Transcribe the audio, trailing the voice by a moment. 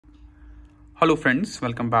Hello friends,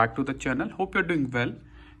 welcome back to the channel. Hope you're doing well.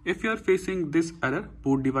 If you're facing this error,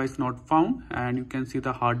 boot device not found, and you can see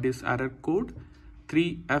the hard disk error code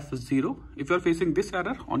 3F0. If you're facing this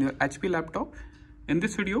error on your HP laptop, in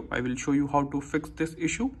this video I will show you how to fix this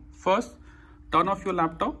issue. First, turn off your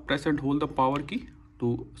laptop, press and hold the power key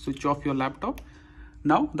to switch off your laptop.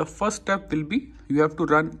 Now the first step will be you have to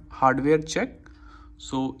run hardware check.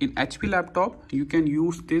 So in HP laptop you can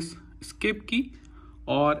use this escape key,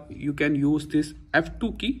 or you can use this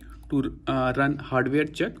F2 key to run hardware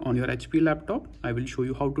check on your HP laptop. I will show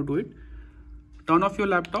you how to do it. Turn off your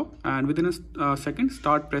laptop and within a second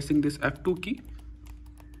start pressing this F2 key,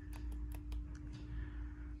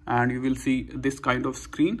 and you will see this kind of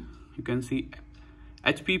screen. You can see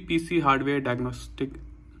HP PC hardware diagnostic.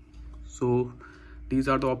 So these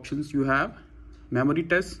are the options you have: memory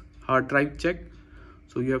test, hard drive check.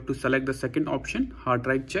 So you have to select the second option, hard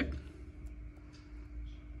drive check.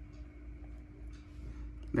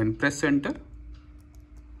 Then press enter.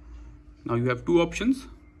 Now you have two options.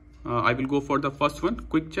 I will go for the first one,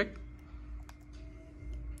 quick check.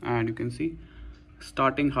 And you can see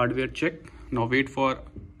starting hardware check. Now wait for a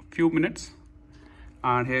few minutes.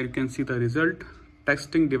 And here you can see the result.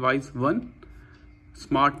 Testing device 1,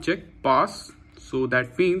 smart check, pass. So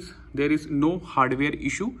that means there is no hardware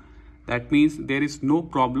issue. That means there is no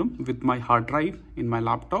problem with my hard drive in my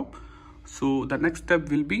laptop. So the next step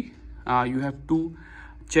will be you have to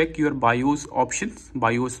check your BIOS options,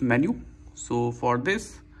 BIOS menu. So for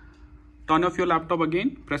this, turn off your laptop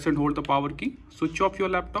again, press and hold the power key, switch off your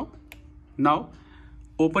laptop. Now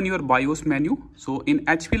open your BIOS menu. So in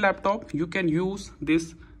HP laptop you can use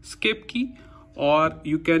this escape key, or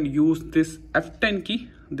you can use this F10 key,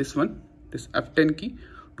 this F10 key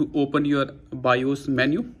to open your BIOS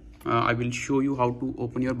menu. I will show you how to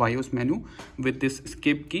open your BIOS menu with this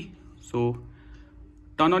escape key. So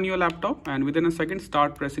turn on your laptop and within a second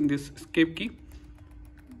start pressing this escape key,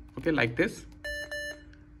 okay, like this.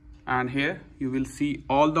 And here you will see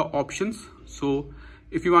all the options. So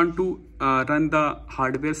if you want to run the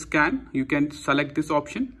hardware scan, you can select this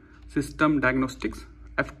option, system diagnostics,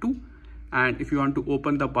 F2. And if you want to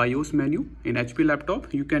open the BIOS menu in HP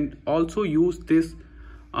laptop, you can also use this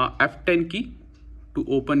F10 key to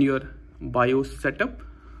open your BIOS setup.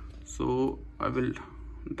 So I will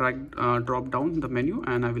drop down the menu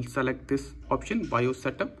and I will select this option, BIOS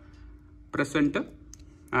setup, press enter,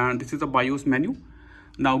 and this is the BIOS menu.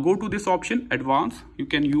 Now go to this option, advanced. You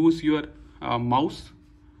can use your mouse,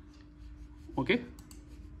 okay,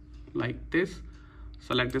 like this.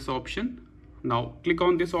 Select this option. Now click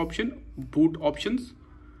on this option, boot options.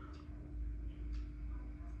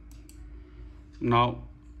 Now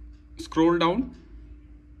scroll down.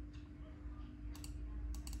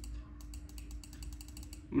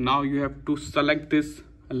 Now you have to select this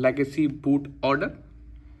legacy boot order.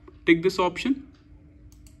 Tick this option,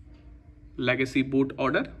 legacy boot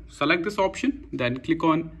order. Select this option, then click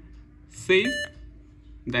on save,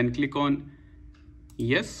 then click on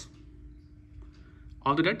yes.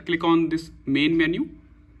 After that, click on this main menu.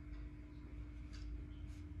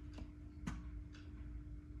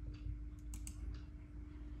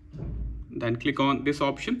 Then click on this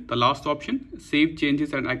option, the last option, save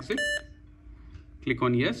changes and exit. Click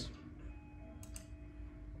on yes.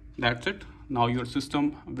 That's it. Now your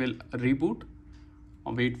system will reboot.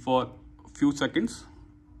 Wait for a few seconds.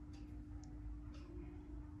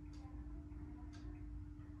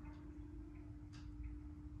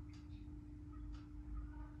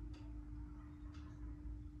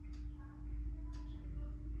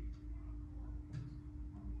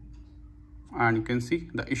 And you can see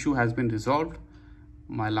the issue has been resolved.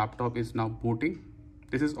 My laptop is now booting.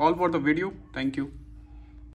 This is all for the video. Thank you.